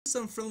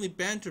some friendly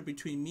banter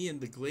between me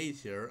and the Glade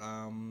here.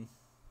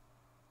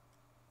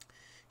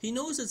 He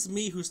knows it's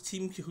me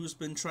who's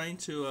been trying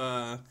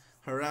to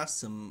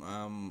harass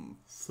him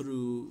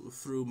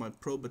through my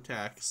probe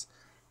attacks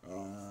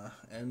and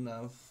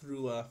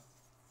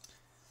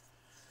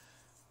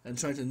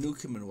trying to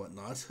nuke him and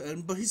whatnot.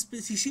 But he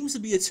seems to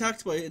be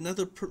attacked by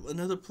another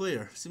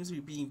player. Seems to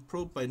be being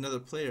probed by another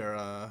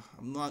player.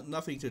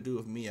 Nothing to do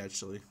with me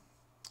actually.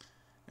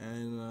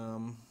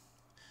 And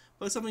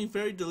but something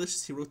very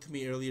delicious he wrote to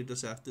me earlier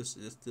this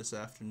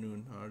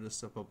afternoon, or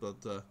just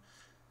about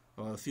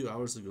a few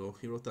hours ago.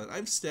 He wrote that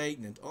I'm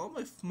stagnant. All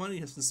my money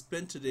has been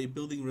spent today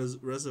building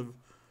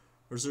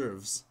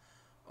reserves.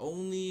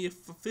 Only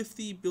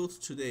 50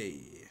 built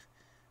today,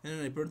 and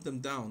then I burnt them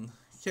down.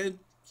 Can't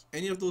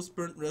any of those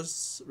burnt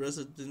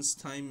residence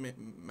time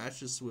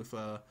matches with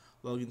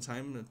login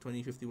time in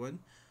 2051?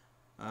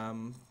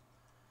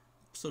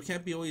 So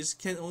can't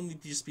only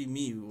just be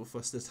me with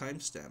us the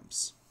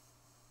timestamps.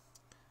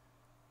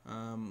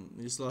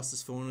 He's lost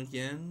his phone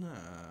again.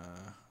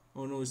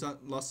 Oh no, he's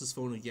not lost his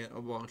phone again.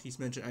 Oh, well,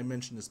 I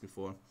mentioned this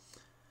before.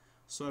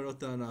 So I wrote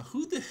down,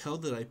 who the hell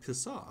did I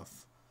piss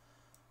off?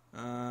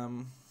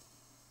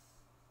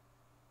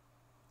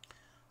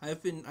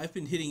 I've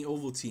been hitting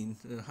Ovaltine,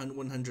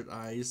 100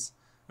 eyes,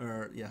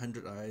 or yeah,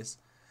 100 eyes.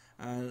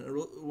 And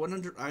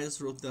 100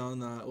 eyes wrote down,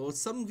 well,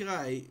 some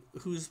guy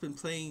who's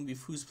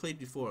played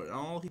before. And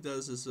all he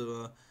does is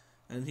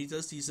and he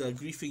does these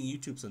griefing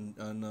YouTubes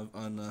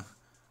on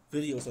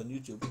videos on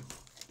YouTube.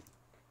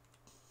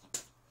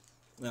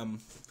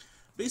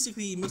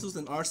 Basically, he missiles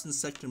and arson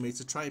sector mates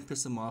to try and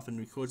piss him off and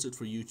records it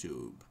for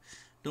YouTube.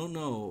 Don't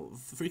know.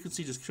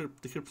 Frequency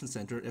Decryption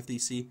Center,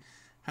 FDC,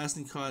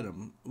 hasn't caught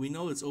him. We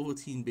know it's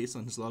Ovaltine based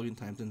on his login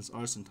times and his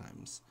arson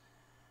times.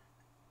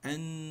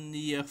 And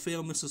the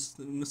failed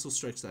missile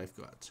strikes that I've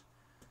got.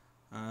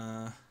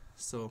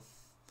 So,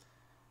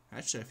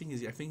 actually, I think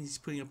he's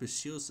putting up his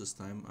shields this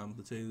time,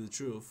 to tell you the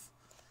truth.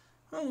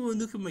 We'll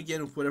nuke him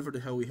again with whatever the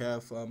hell we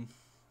have.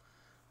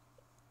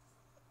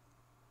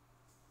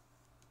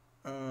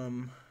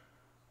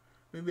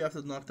 Maybe I have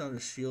to knock down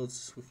his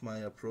shields with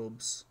my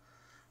probes.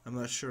 I'm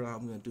not sure how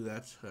I'm going to do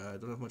that. I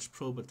don't have much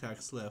probe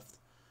attacks left.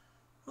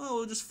 Oh,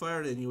 we'll just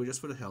fire it anyway,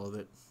 just for the hell of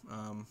it.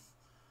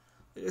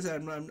 Like I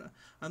said,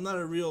 I'm not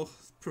a real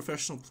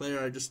professional player.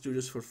 I just do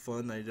this for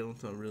fun. I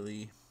don't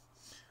really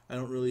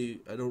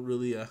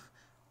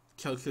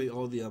calculate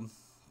all the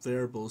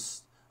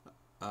variables,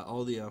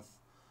 all the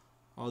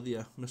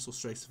missile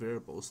strikes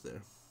variables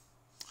there.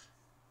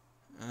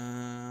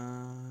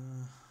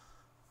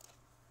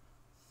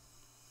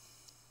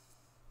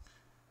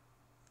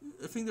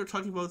 I think they're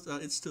talking about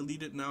it's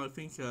deleted now. I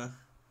think they're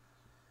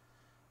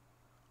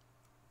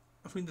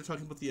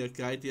talking about the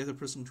guy, the other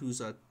person who's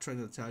trying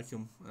to attack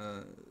him.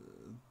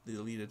 They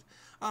deleted.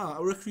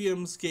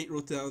 Requiem's Gate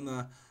wrote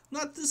down,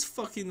 not this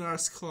fucking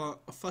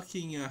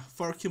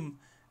Farkim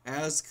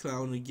ass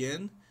clown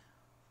again.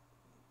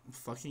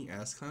 Fucking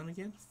ass clown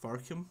again?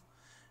 Farkim?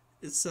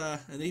 It's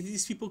and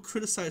these people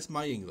criticize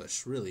my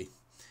English, really.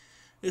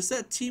 It's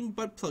that Team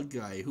Buttplug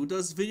guy who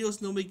does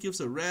videos nobody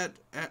gives a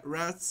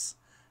rat's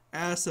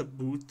ass a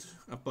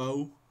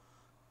bow,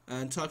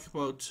 and talk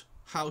about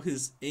how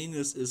his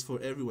anus is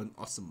for everyone.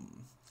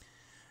 Awesome.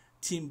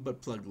 Team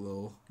Buttplug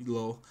low.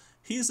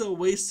 He's a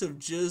waste of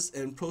jizz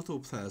and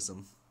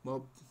protoplasm.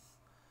 Well,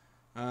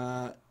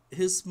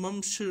 his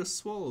mum should have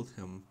swallowed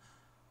him.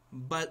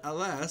 But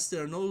alas,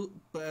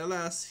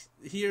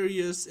 here he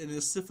is in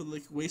his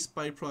syphilic waste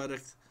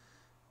byproduct.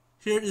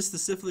 Here is the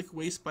syphilic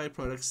waste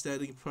byproduct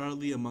standing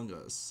proudly among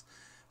us.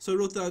 So I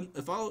wrote down,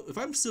 if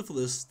I'm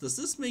syphilis, does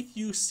this make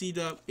you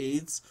SIDA,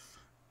 AIDS,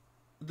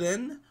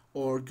 then,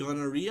 or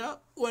gonorrhea?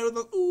 Oh, I wrote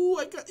down, ooh,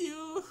 I got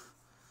you.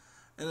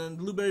 And then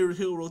Blueberry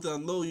Hill wrote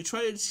down, low, you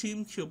try a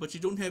team kill, but you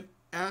don't have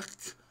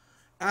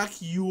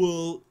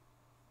actual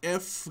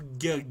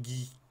effect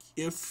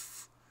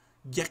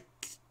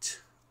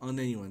on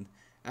anyone.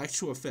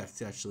 Actual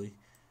effect, actually.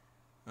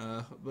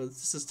 But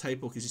this is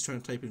typo because he's trying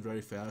to type in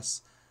very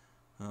fast.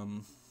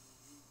 But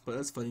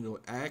that's funny though.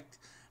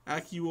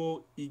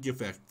 Actual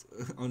effect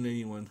on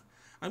anyone.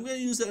 I'm gonna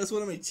use that as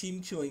one of my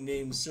team killing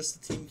names,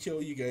 just to team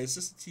kill you guys,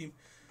 just a team.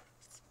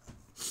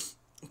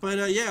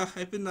 But yeah,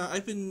 I've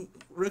been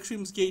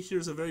Requiem's Gate here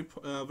is a very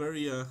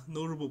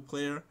notable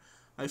player.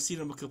 I've seen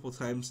him a couple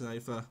times, and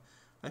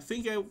I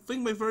think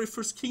my very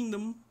first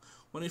kingdom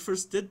when I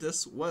first did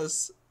this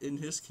was in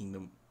his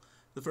kingdom.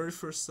 The very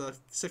first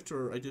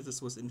sector I did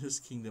this was in his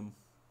kingdom.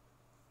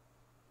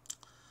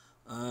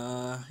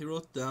 He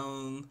wrote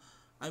down,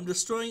 I'm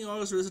destroying all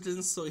his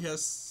residents, so he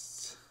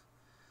has...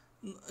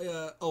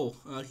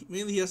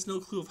 mainly he has no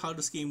clue of how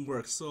this game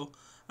works. So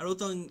I wrote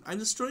down, I'm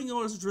destroying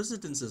all his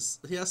residences.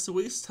 He has to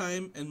waste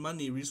time and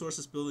money,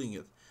 resources building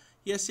it.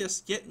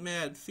 Yes, get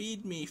mad.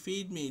 Feed me.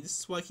 This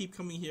is why I keep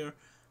coming here,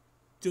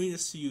 doing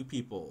this to you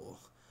people.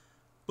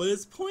 But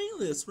it's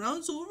pointless.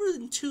 Round's over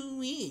in 2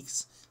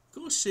 weeks.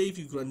 Go shave,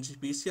 you grungy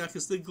beast. Yeah,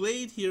 because the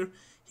Glade here,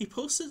 he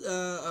posted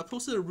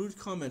a rude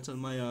comment on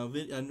my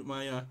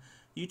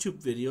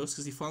YouTube videos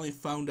because he finally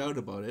found out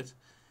about it,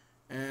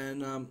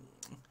 and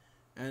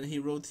he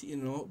wrote,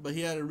 but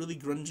he had a really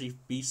grungy,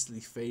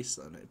 beastly face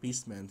on it,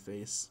 beastman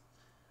face.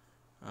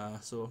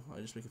 So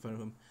I just making fun of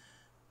him.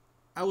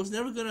 I was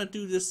never gonna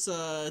do this,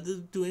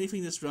 do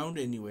anything this round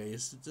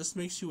anyways. It just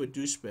makes you a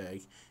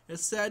douchebag.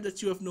 It's sad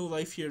that you have no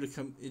life here to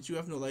come. You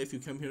have no life. You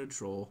come here to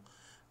troll.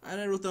 And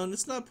I wrote down,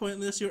 it's not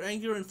pointless. Your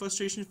anger and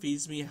frustration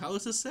feeds me. How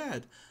is this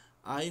sad?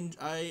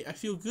 I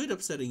feel good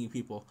upsetting you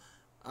people.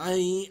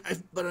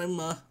 But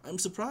I'm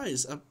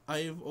surprised.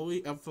 I've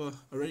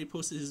already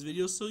posted his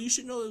videos, so you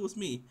should know it was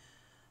me.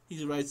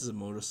 He rides a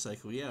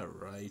motorcycle. Yeah,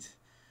 right.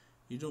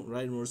 You don't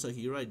ride a motorcycle.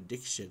 You ride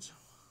dick shit.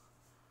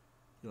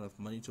 You don't have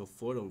money to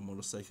afford a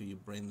motorcycle, you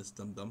brainless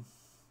dum-dum.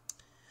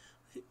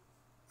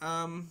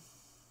 But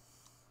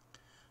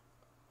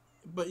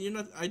you're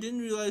not. I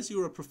didn't realize you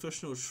were a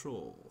professional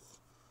troll.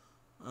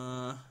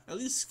 At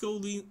least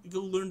go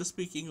learn to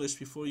speak English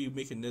before you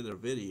make another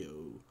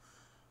video.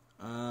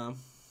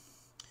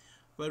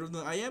 But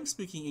I am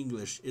speaking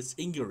English. It's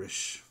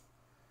English.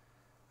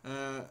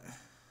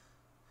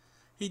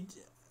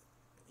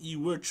 You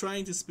were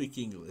trying to speak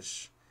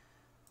English.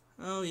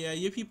 Oh yeah,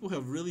 you people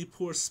have really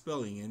poor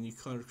spelling, and you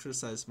can't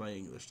criticize my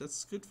English.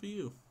 That's good for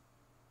you.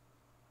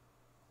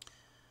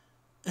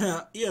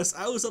 Yes,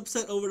 I was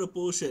upset over the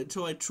bullshit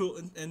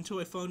until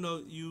I found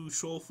out you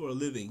troll for a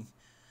living.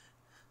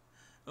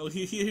 Oh,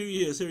 here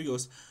he is. Here he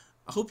goes.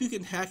 I hope you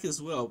can hack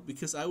as well,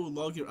 because I will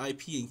log your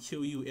IP and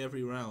kill you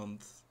every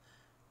round.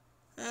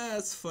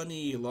 That's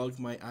funny. Log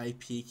my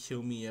IP,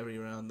 kill me every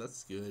round.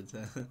 That's good.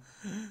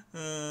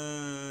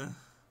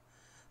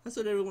 That's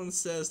what everyone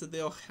says, that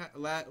they'll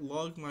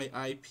log my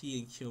IP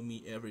and kill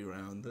me every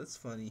round. That's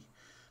funny.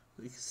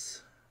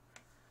 Because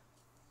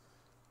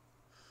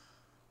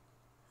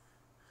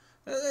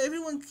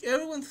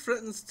everyone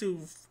threatens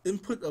to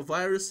input a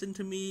virus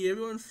into me.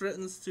 Everyone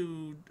threatens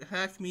to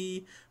hack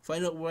me,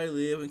 find out where I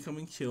live, and come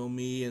and kill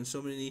me. And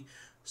so many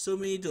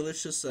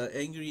delicious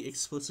angry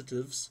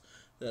explicitives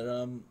that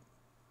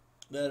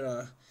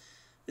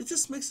it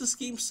just makes this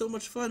game so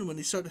much fun when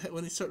they start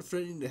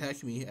threatening to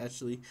hack me.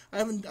 Actually, I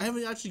haven't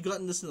actually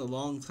gotten this in a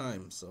long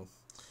time, so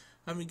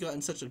I haven't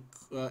gotten such a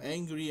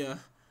angry. I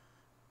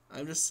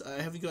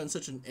haven't gotten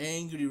such an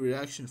angry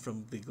reaction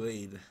from the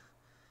Glade.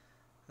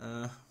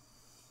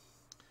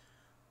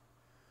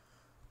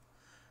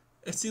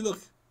 See,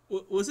 look,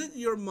 was it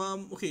your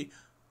mom? Okay,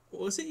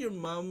 was it your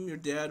mom, your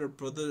dad, or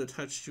brother that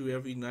touched you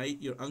every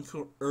night? Your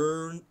uncle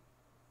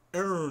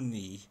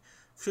Ernie,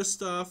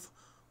 Christoph.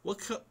 What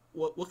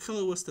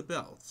color was the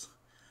belt?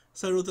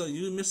 So I wrote down,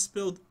 you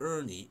misspelled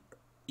Ernie,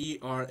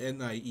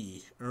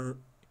 E-R-N-I-E,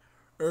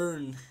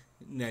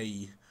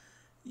 Ernie.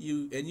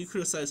 You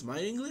criticize my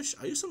English?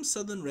 Are you some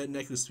southern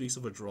redneck who speaks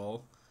of a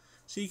drawl?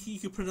 So you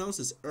could pronounce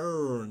this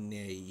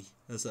Ernie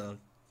as a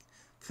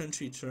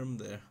country term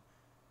there.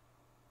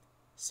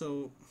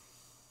 So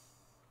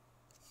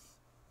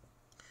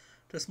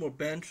just more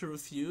banter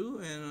with you,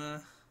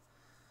 and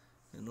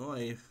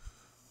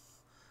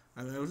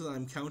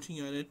I'm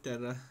counting on it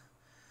that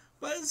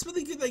but it's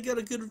really good. I got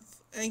a good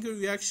angry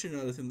reaction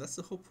out of him. That's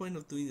the whole point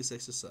of doing this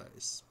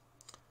exercise.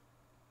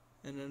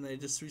 And then I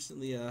just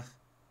recently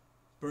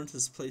burnt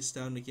his place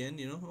down again.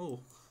 Oh,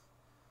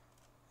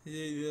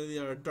 they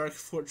are a dark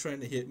fort trying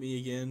to hit me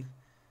again.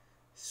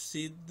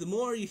 See, the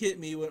more you hit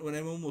me when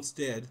I'm almost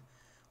dead,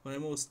 when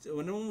I'm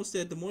almost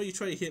dead, the more you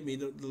try to hit me,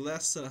 the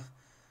less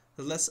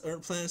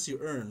planets you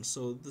earn.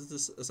 So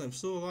as I'm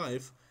still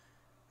alive,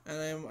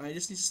 and I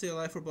just need to stay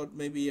alive for about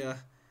maybe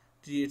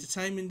the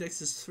time index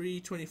is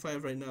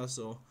 325 right now,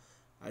 so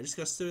I just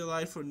gotta stay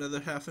alive for another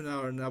half an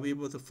hour, and I'll be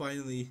able to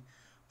finally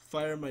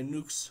fire my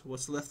nukes,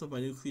 what's left of my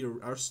nuclear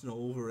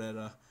arsenal, over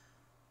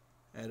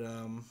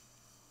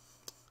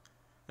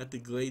at the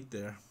Glade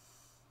there.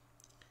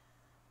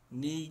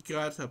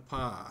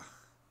 Nigatapa.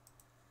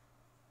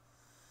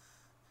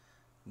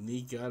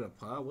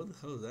 Nigatapa? What the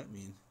hell does that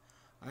mean?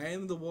 I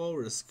am the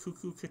walrus,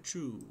 cuckoo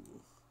cachoo.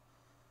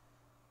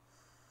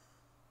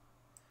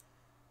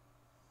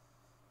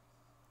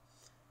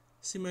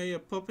 See, my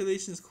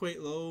population is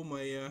quite low.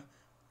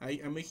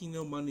 I'm making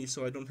no money,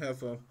 so I don't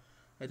have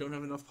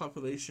enough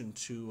population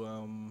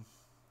to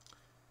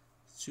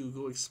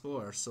go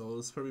explore. So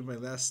it's probably my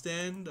last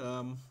stand.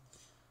 I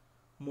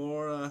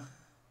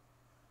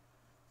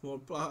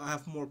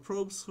have more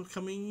probes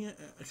coming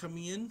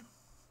in.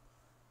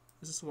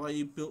 This is why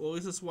you build.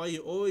 This is why you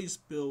always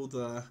build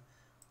a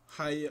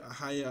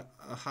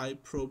high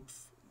probe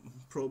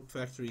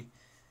factory,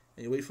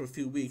 and you wait for a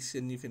few weeks,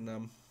 and you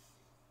can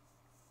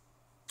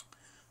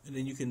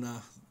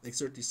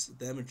exert these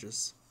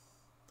damages.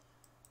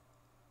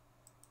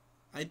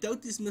 I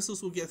doubt these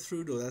missiles will get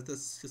through, though.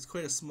 That's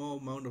quite a small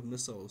amount of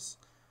missiles.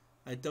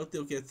 I doubt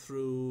they'll get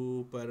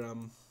through, but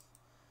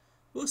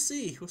we'll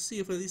see. We'll see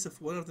if at least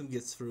if one of them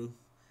gets through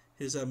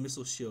his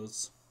missile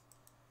shields.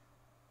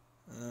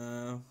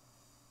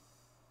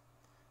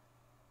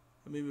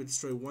 Maybe we'll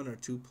destroy 1 or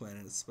 2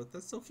 planets, but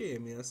that's okay. I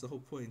mean, that's the whole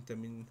point. I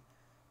mean,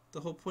 the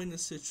whole point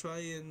is to try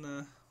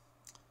and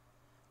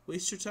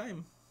waste your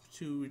time,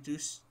 to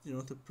reduce,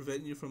 to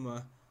prevent you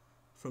from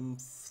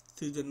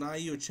to deny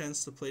you a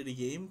chance to play the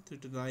game, to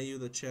deny you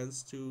the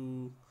chance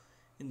to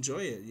enjoy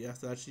it. You have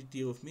to actually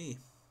deal with me.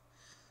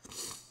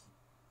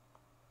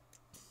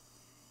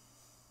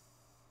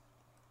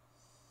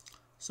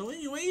 So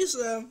anyways,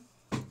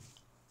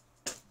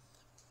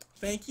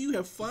 thank you,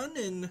 have fun,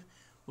 and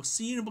we'll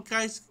see you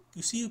guys,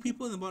 see you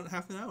people in about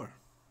half an hour.